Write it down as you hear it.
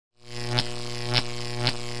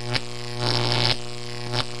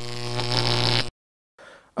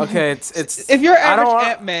Okay, it's. If you're I don't average want.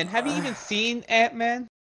 Ant-Man, have you even seen Ant-Man?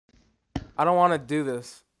 I don't want to do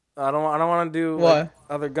this. I don't want to do What? like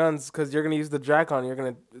other guns because you're gonna use the Drakon. You're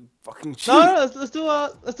gonna fucking cheat. No, let's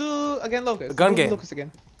do again Locust. A gun Let's do game. Locust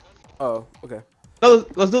again. Oh, okay. No,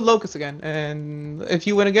 let's do Locust again, and if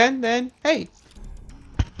you win again, then hey,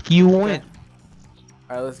 you win.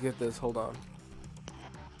 All right, let's get this. Hold on.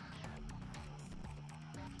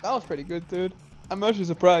 That was pretty good, dude. I'm actually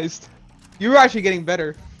surprised. You were actually getting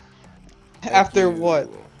better. After what?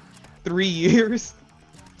 3 years?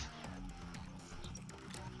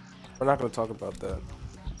 We're not gonna talk about that.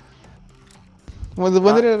 When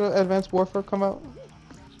did Advanced Warfare come out?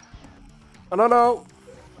 I don't know.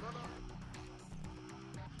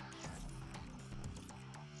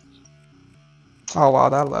 Oh wow,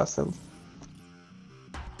 that lasted.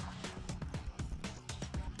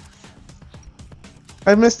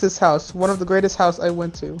 I missed this house. One of the greatest house I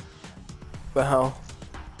went to. The hell?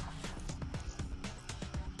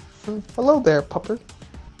 Hello there, pupper.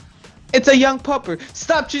 It's a young pupper.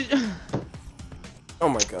 Stop. Oh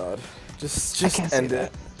my god. Just end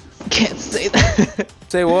it. Can't say that.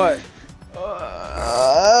 Say what?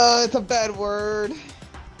 It's a bad word.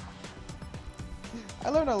 I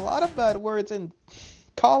learned a lot of bad words in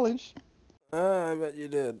college. I bet you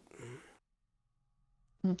did.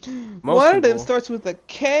 One of them starts with a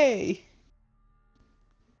K.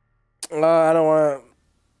 I don't want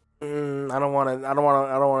to. I don't want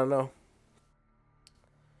to know.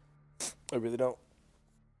 I really don't.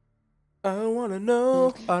 I don't want to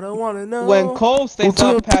know. I don't want to know. When Cole stays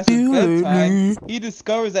up past his bedtime, lately? he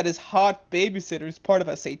discovers that his hot babysitter is part of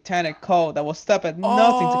a satanic cult that will stop at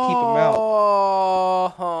nothing to keep him out.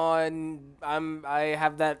 Oh, and I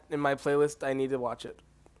have that in my playlist. I need to watch it.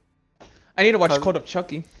 I need to watch Code of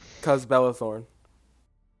Chucky. Cause Bella Thorne.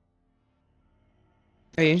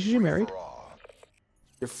 Hey, ain't you married?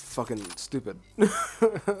 You're fucking stupid.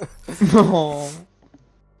 No.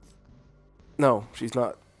 No, she's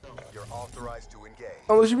not. You're authorized to engage.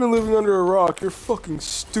 Unless you've been living under a rock, you're fucking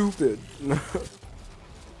stupid.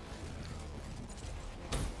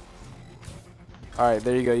 Alright,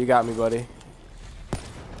 there you go. You got me, buddy.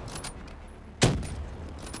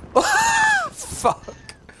 Fuck.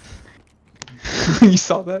 You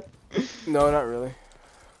saw that? No, not really.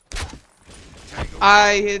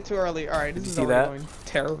 I hit too early. Alright, this Did is you see already that? going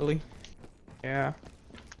terribly. Yeah.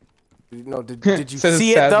 No, did you Says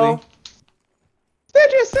see it sadly. though?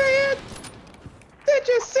 Did you see it? Did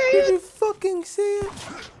you see Did it? you fucking see it?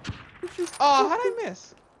 Oh, how'd I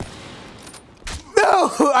miss?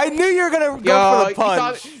 No, I knew you were gonna go for the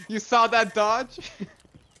punch. You saw that dodge?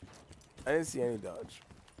 I didn't see any dodge.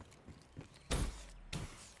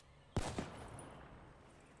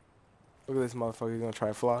 Look at this motherfucker. He's gonna try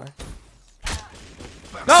to fly.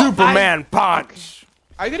 No, Superman punch.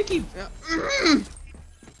 Are you gonna keep?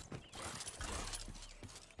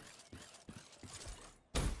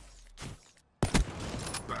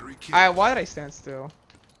 Why did I stand still?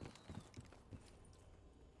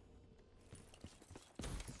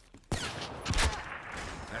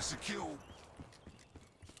 That's a kill.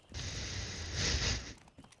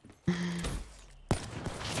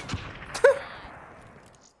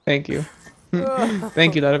 Thank you.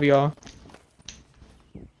 Thank you, that of y'all.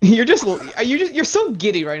 You're so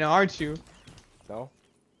giddy right now, aren't you? No,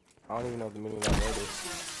 I don't even know the meaning of that word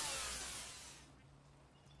is.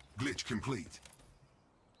 Glitch complete.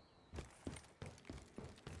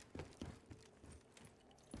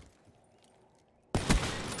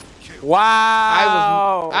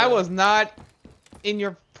 Wow. I was not in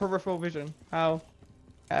your peripheral vision. How?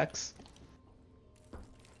 X.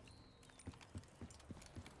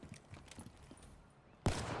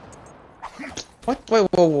 What? Wait,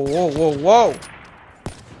 whoa.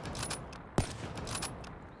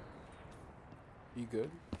 You good?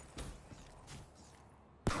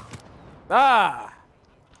 Ah!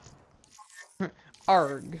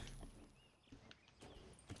 Arg.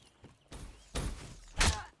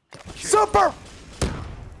 Super!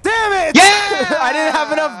 Damn it! Yeah! I didn't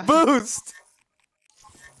have enough boost!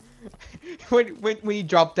 when you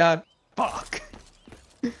drop down. Fuck.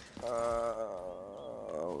 That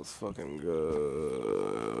was fucking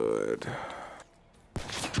good.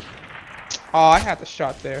 Oh, I had the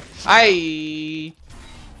shot there.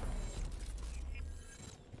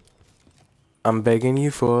 I'm begging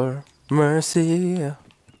you for mercy.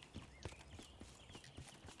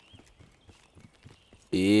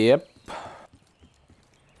 Yep.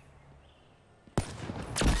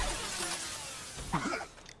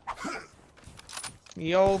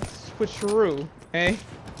 The old switcheroo, eh?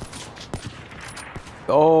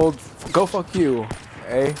 The old go fuck you,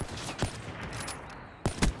 eh?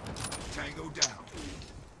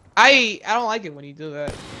 I don't like it when you do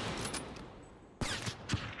that.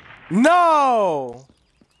 No!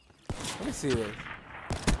 Let me see this.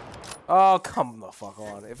 Oh, come the fuck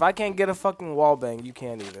on. If I can't get a fucking wall bang, you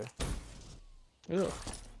can't either. Ugh.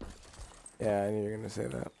 Yeah, I knew you were gonna say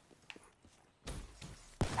that.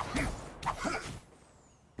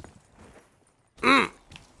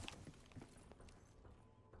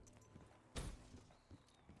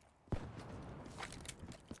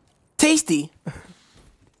 Tasty!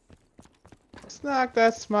 Let's knock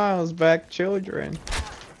that smiles back, children.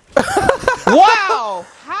 Wow!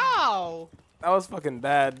 How? That was fucking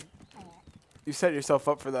bad. You set yourself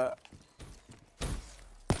up for that.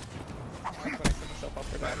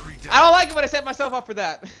 Battery I don't like it when I set myself up for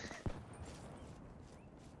that.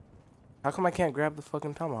 How come I can't grab the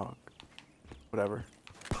fucking tomahawk? Whatever.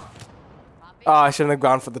 Oh, I shouldn't have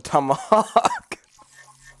gone for the tomahawk.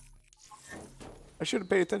 I should have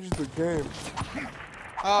paid attention to the game.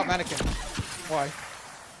 Oh, mannequin. Why?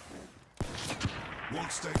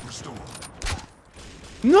 Won't state restored.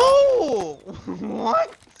 No!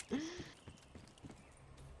 What?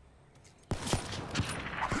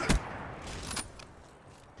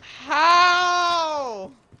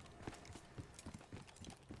 How?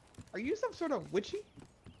 Are you some sort of witchy?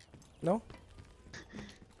 No?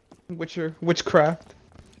 Witchcraft.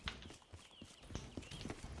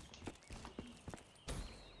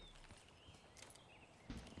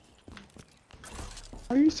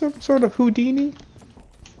 Are you some sort of Houdini?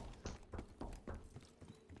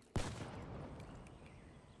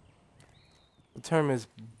 The term is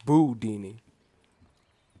Boudini.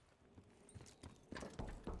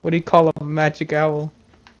 What do you call a magic owl?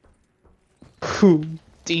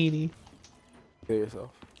 Houdini. Kill yourself.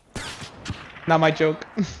 Not my joke.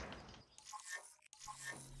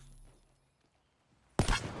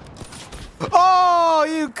 Oh,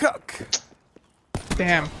 you cuck!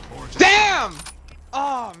 Damn. Damn!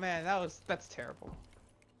 Oh man, that's terrible.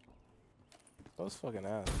 That was fucking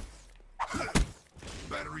ass.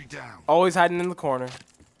 Battery down. Always hiding in the corner.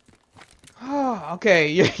 Oh, okay.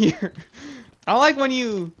 You're. I don't like when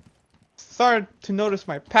you start to notice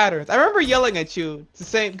my patterns. I remember yelling at you to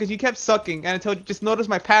say because you kept sucking, and I told you just notice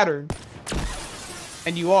my pattern.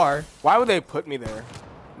 And you are. Why would they put me there?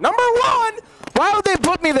 Number one! Why would they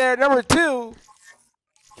put me there? Number two,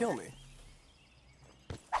 kill me.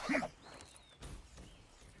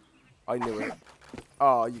 I knew it.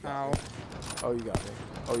 Oh, you got me. Oh, you got me.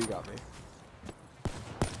 Oh, you got me.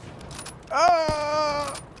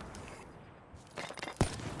 Ah!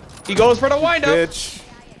 He goes for the windup. Bitch.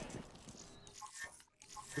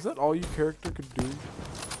 Is that all your character could do?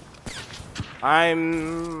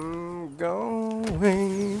 I'm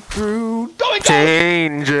going through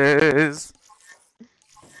changes.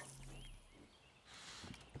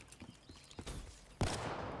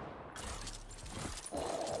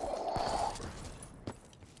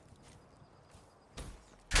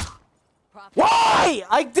 Why?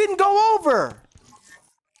 I didn't go over.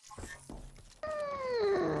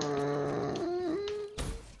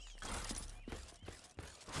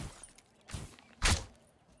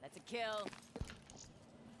 That's a kill.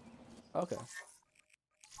 Okay.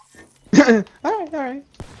 Alright, alright.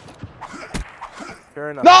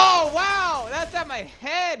 Fair enough. No! Wow! That's at my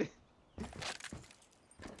head!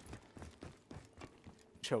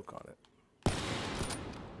 Choke on it.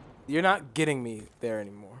 You're not getting me there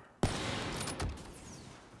anymore.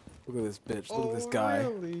 Look at this bitch. Look at this guy.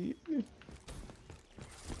 Really?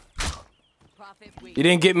 Profit You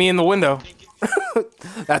didn't get me in the window.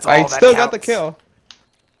 That's all I that still got the counts. kill.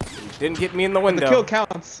 You didn't get me in the The window. kill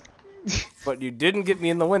counts. But you didn't get me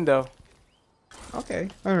in the window. Okay.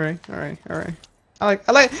 Alright, alright, alright. I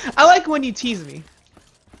like when you tease me.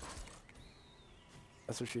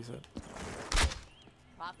 That's what she said.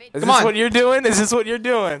 Profit. Is Come this on. what you're doing? Is this what you're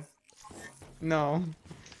doing? No.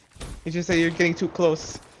 It's just that you're getting too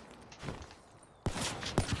close.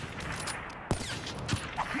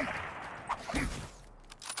 Can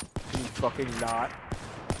you fucking not?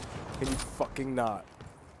 Can you fucking not?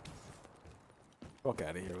 Fuck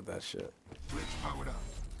out of here with that shit. Glitch powered up.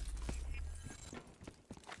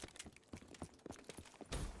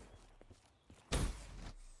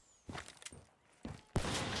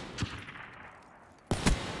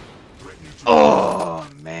 Threat neutral. Oh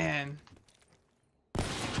man.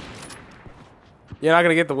 You're not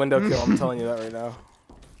gonna get the window kill. I'm telling you that right now.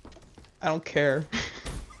 I don't care.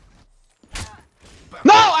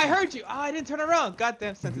 No, I heard you. Oh, I didn't turn around.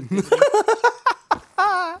 Goddamn sensitivity.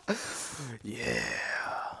 Yeah.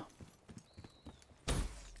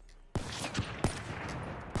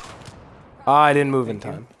 I didn't move in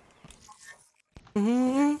Thank time.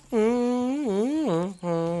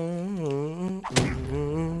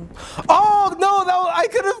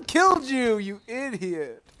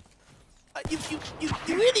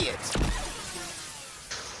 You idiot!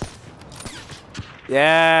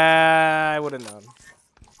 Yeah, I would have known.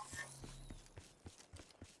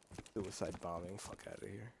 Suicide bombing, fuck out of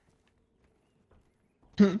here.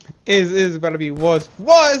 Is about to be was.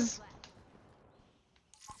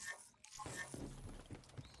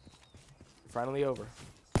 Finally over.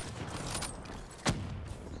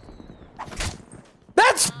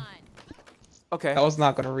 That's okay. That was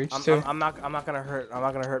not gonna reach too. I'm not gonna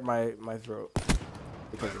hurt my throat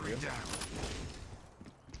because of you. Battery down.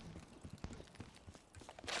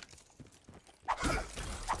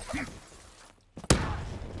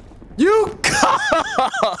 You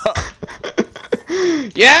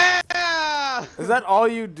Yeah! Is that all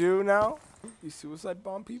you do now? You suicide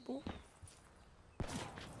bomb people?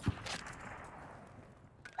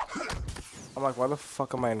 I'm like, why the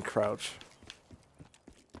fuck am I in crouch?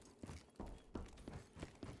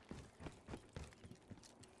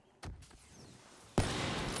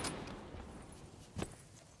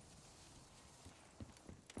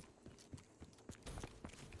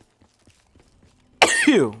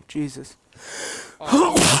 Phew, Jesus.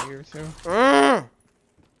 Oh, here too.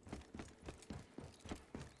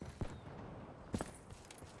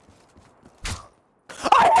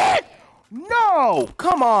 No!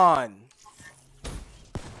 Come on!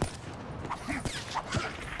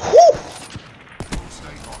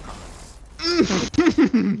 Stay Hawkeyes.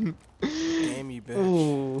 Damn you, bitch.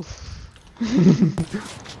 Ooh.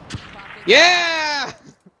 Yeah!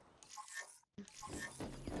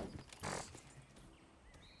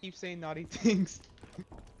 Keep saying naughty things.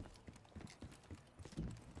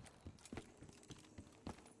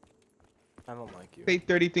 I don't like you. Say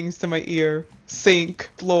 30 things to my ear. Sink,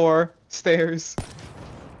 floor, stairs.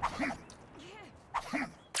 Shut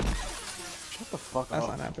the fuck That's up.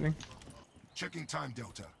 not happening. Checking time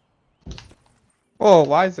delta. Oh,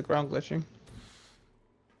 why is the ground glitching?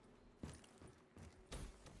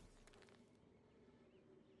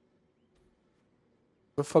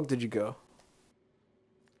 Where the fuck did you go?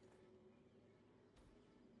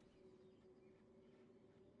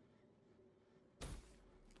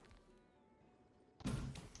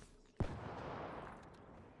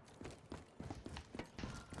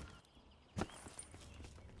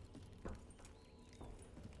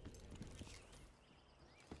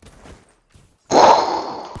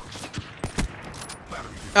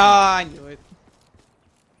 Ah, I knew it.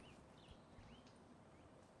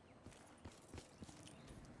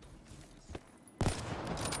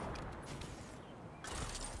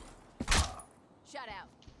 Shut out.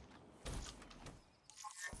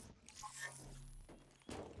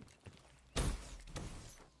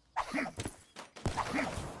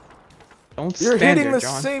 Don't You're stand hitting there, the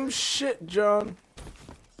John. same shit, John.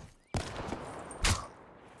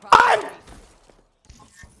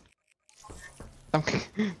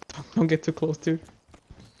 Don't get too close, dude.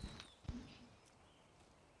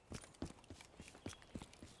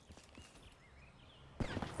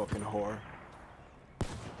 Fucking whore.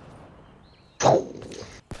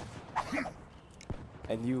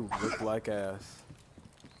 And you look like ass.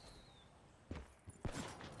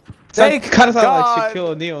 That Thank kind of sounded like God. Shaquille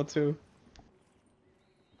O'Neal too.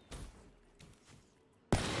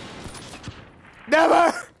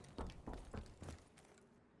 Never!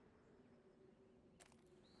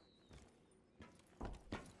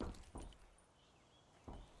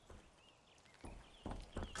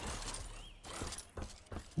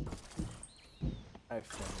 I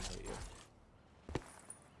fucking hate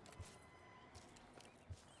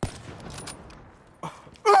you.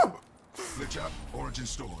 Glitch up. Origin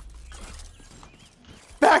stored.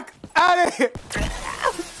 Back out of here!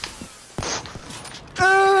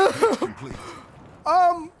 Complete.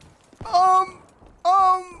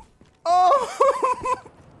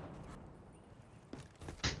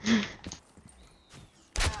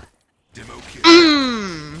 Demo kill.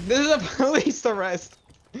 This is a police arrest.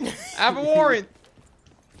 I have a warrant.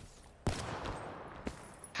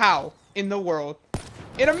 How in the world?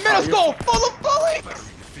 In a middle school full of bullies!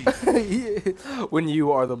 Battery defeated. When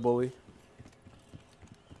you are the bully.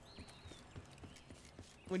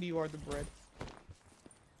 When you are the bread.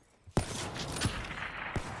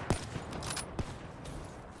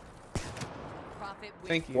 Profit wins.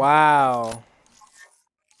 Thank you. Wow.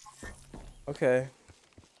 Okay.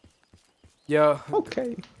 Yo.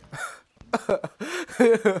 Okay.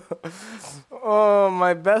 Oh,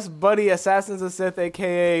 my best buddy, Assassins of Sith,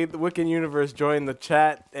 aka the Wiccan Universe, joined the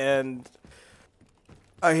chat, and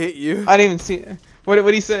I hate you. I didn't even see it. What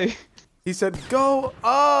did he say? He said, "Go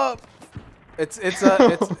up." It's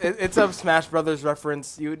a Smash Brothers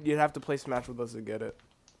reference. You'd have to play Smash with us to get it.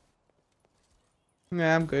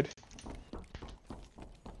 Nah, I'm good.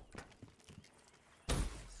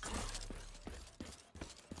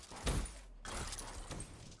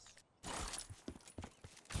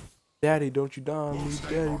 Daddy, don't you down me.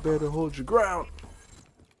 Daddy, better hold your ground.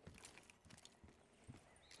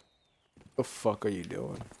 The fuck are you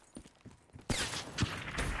doing?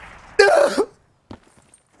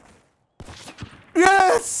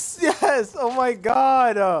 Yes! Yes! Oh my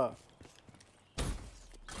god!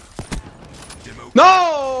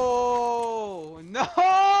 No!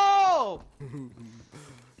 No!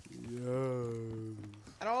 Yes.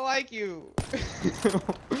 I don't like you.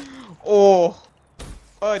 Oh,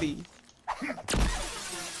 buddy.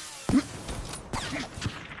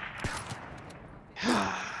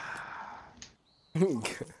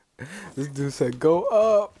 This dude said, go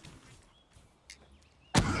up.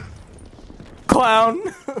 Clown.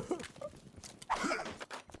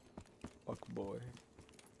 Fuck boy.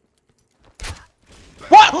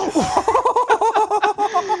 What?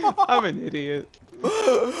 I'm an idiot.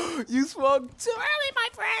 You smoked too early, my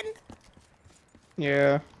friend.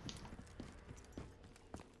 Yeah.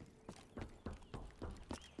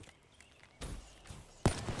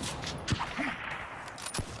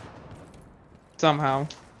 Somehow.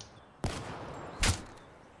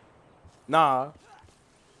 Nah.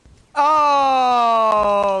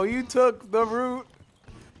 Oh, you took the route.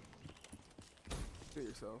 To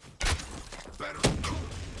yourself.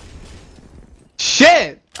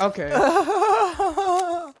 Shit! Okay.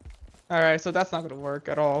 Alright, so that's not gonna work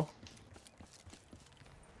at all.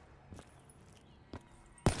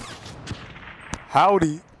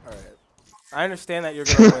 Howdy. Alright. I understand that you're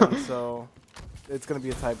gonna win, so it's gonna be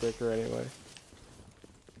a tiebreaker anyway.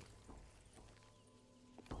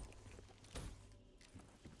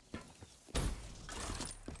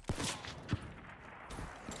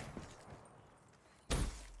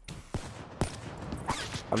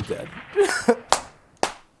 I'm dead.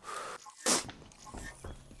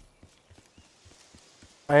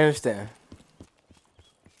 I understand.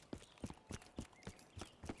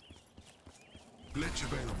 Glitch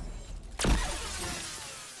available.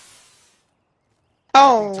 I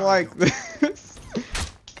don't like this.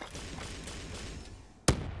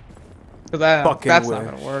 Cause that's Fucking not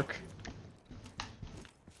gonna work.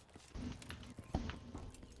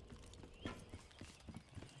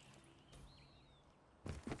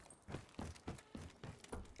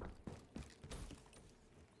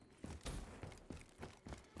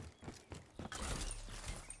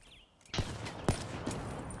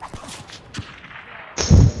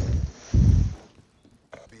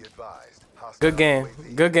 Be advised. Good game.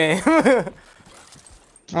 Good game.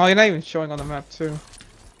 Oh, you're not even showing on the map too.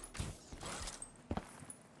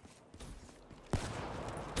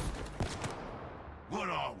 What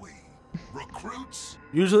are we? Recruits?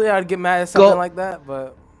 Usually I'd get mad at something Go. like that,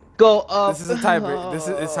 but Go up. this is a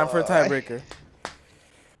tiebreaker. It's time for a tiebreaker.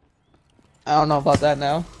 I don't know about that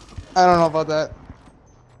now. I don't know about that.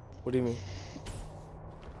 What do you mean?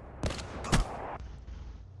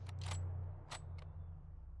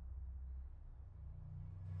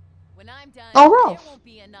 When I'm done, Oh, there Ralph. won't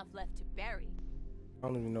be enough left to bury. I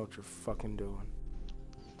don't even know what you're fucking doing.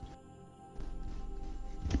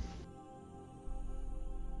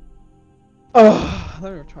 Oh,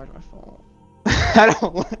 let me recharge my phone. I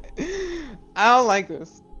don't like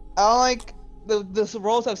this. I don't like the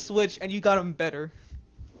roles have switched and you got them better.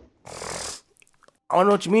 I don't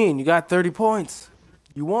know what you mean. You got 30 points.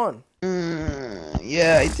 You won.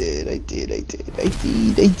 Yeah, I did it.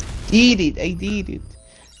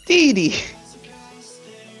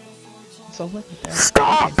 So let me down.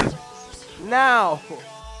 Stop! Now!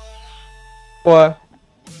 What?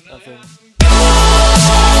 Nothing.